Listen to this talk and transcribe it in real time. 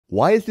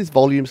Why is this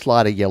volume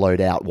slider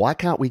yellowed out? Why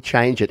can't we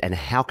change it, and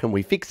how can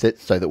we fix it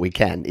so that we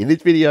can? In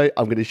this video,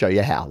 I'm going to show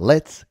you how.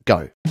 Let's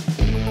go.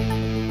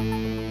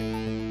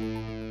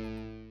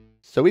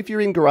 So if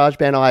you're in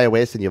GarageBand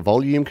iOS and your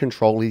volume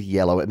control is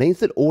yellow, it means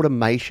that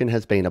automation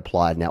has been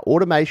applied. Now,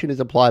 automation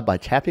is applied by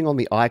tapping on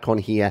the icon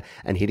here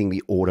and hitting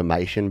the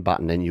automation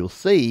button, and you'll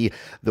see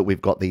that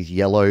we've got these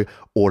yellow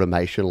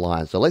automation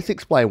lines. So let's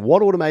explain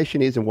what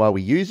automation is and why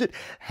we use it,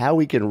 how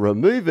we can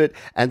remove it,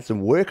 and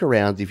some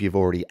workarounds if you've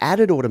already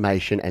added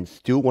automation and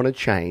still want to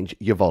change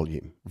your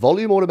volume.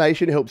 Volume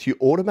automation helps you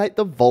automate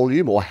the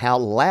volume or how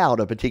loud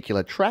a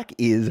particular track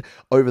is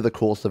over the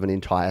course of an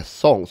entire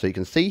song. So you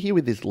can see here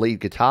with this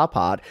lead guitar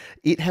part,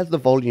 it has the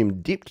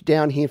volume dipped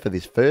down here for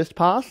this first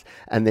pass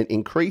and then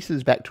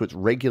increases back to its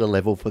regular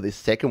level for this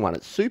second one.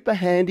 It's super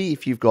handy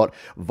if you've got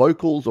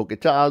vocals or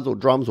guitars or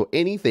drums or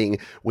anything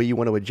where you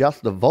want to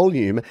adjust the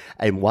volume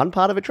in one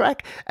part of a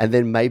track and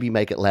then maybe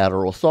make it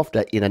louder or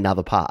softer in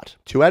another part.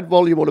 To add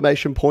volume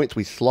automation points,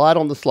 we slide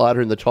on the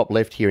slider in the top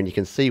left here, and you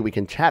can see we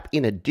can tap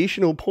in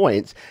additional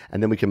points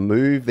and then we can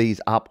move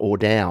these up or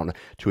down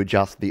to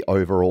adjust the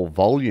overall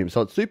volume. So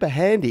it's super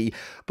handy.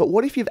 But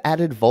what if you've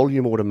added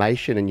volume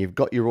automation and you've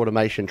got your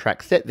automation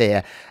track set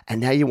there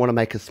and now you want to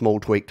make a small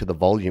tweak to the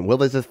volume? Well,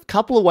 there's a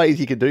couple of ways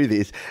you can do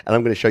this, and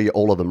I'm going to show you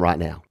all of them right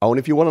now. Oh, and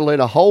if you want to learn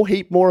a whole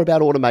heap more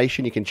about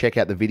automation, you can check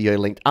out the video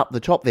linked up the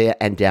top there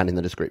and down in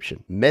the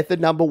description.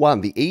 Method number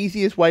one, the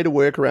easiest way to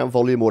work around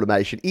volume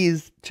automation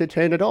is to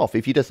turn it off.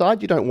 If you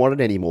decide you don't want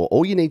it anymore,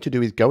 all you need to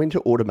do is go into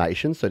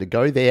automation. So to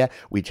go there,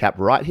 we tap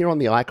right here on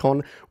the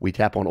icon, we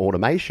tap on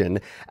automation,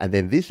 and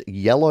then this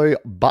yellow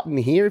button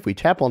here, if we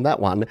tap on that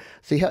one,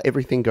 see how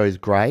everything goes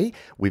gray?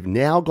 We've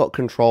now got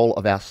control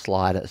of our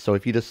slider. So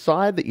if you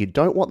decide that you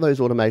don't want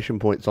those automation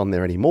points on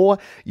there anymore,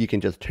 you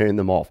can just turn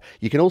them off.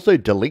 You can also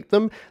delete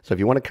them. So if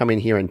you want to come in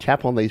here and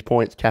tap on these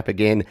points, tap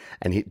again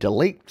and hit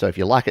delete. So if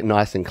you like it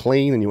nice and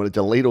clean and you want to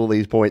delete all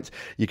these points,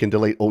 you can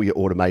delete all your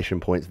automation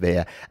points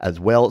there as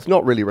well. It's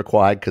not really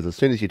required because as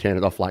soon as you turn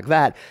it off like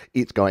that,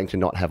 it's going to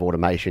not have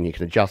automation. You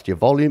can adjust your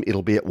volume.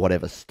 It'll be at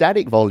whatever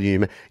static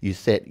volume you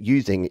set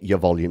using your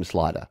volume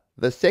slider.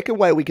 The second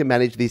way we can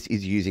manage this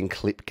is using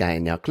clip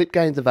gain. Now, clip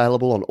gain is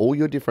available on all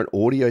your different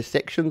audio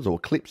sections or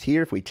clips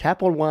here. If we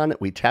tap on one,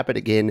 we tap it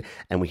again,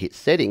 and we hit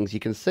settings, you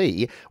can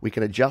see we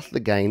can adjust the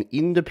gain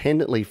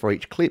independently for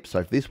each clip. So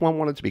if this one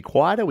wanted to be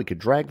quieter, we could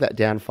drag that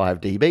down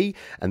 5 dB,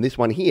 and this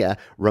one here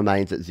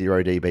remains at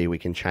 0 dB. We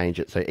can change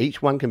it. So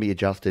each one can be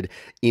adjusted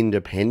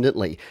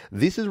independently.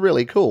 This is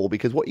really cool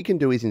because what you can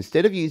do is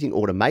instead of using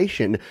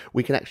automation,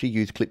 we can actually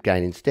use clip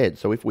gain instead.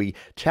 So if we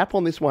tap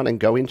on this one and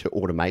go into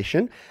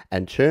automation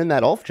and turn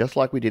that off, just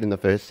like we did in the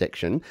first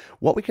section,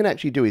 what we can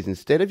actually do is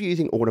instead of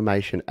using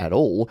automation at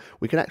all,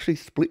 we can actually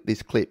split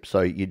this clip.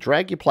 So you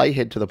drag your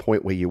playhead to the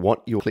point where you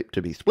want your clip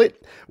to be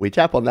split. We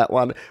tap on that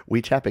one,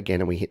 we tap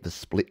again, and we hit the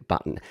split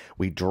button.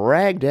 We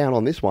drag down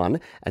on this one,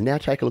 and now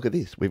take a look at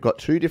this. We've got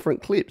two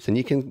different clips, and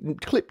you can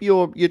clip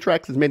your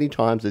tracks as many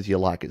times as you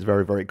like. It's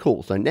very, very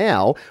cool. So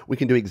now we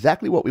can do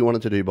exactly what we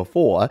wanted to do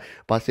before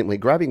by simply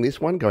grabbing this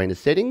one, going to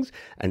settings,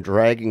 and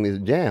dragging this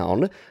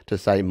down to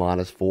say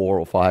 -4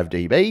 or 5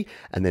 dB,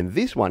 and then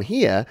this one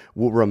here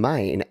will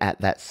remain at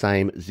that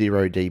same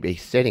 0 dB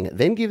setting. It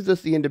then gives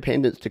us the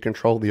independence to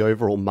control the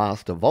overall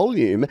master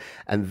volume,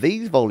 and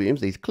these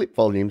volumes, these clip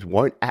volumes,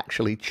 won't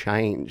actually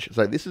change.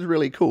 So this is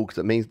really cool because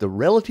it means the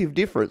relative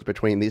difference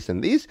between this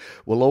and this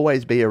will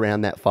always be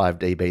around that 5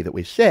 dB that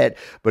we've set,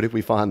 but if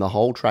we find the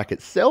whole track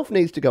itself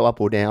needs to go up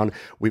or down,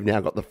 we've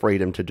now got the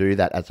freedom to do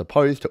that as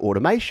opposed to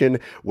automation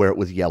where it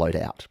was yellowed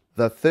out.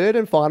 The third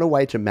and final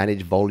way to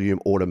manage volume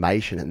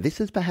automation, and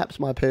this is perhaps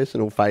my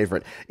personal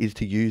favorite, is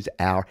to use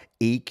our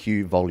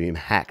EQ volume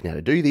hack. Now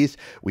to do this,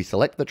 we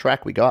select the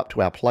track, we go up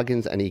to our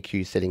plugins and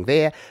EQ setting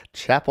there,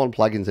 tap on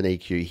plugins and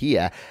EQ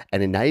here,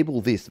 and enable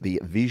this, the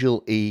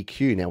visual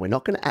EQ. Now we're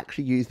not going to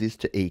actually use this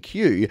to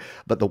EQ,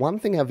 but the one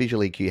thing our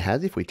visual EQ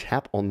has, if we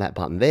tap on that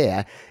button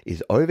there,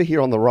 is over here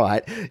on the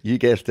right, you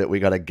guessed it, we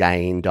got a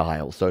gain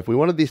dial. So if we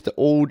wanted this to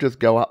all just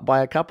go up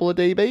by a couple of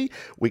dB,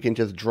 we can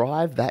just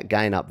drive that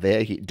gain up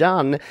there, hit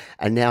done,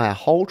 and now our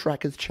whole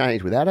track has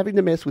changed without having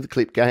to mess with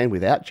clip gain,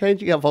 without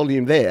changing our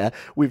volume there.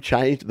 We've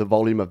changed the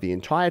volume of the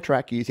entire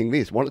track using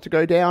this. Want it to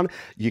go down?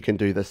 You can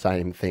do the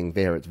same thing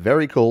there. It's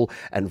very cool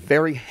and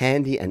very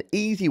handy and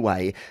easy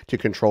way to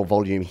control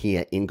volume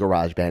here in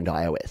GarageBand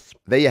iOS.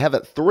 There you have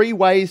it, 3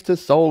 ways to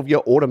solve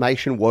your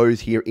automation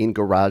woes here in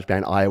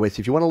GarageBand iOS.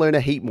 If you want to learn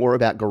a heap more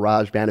about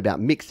GarageBand,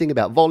 about mixing,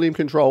 about volume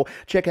control,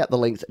 check out the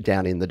links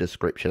down in the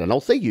description, and I'll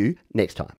see you next time.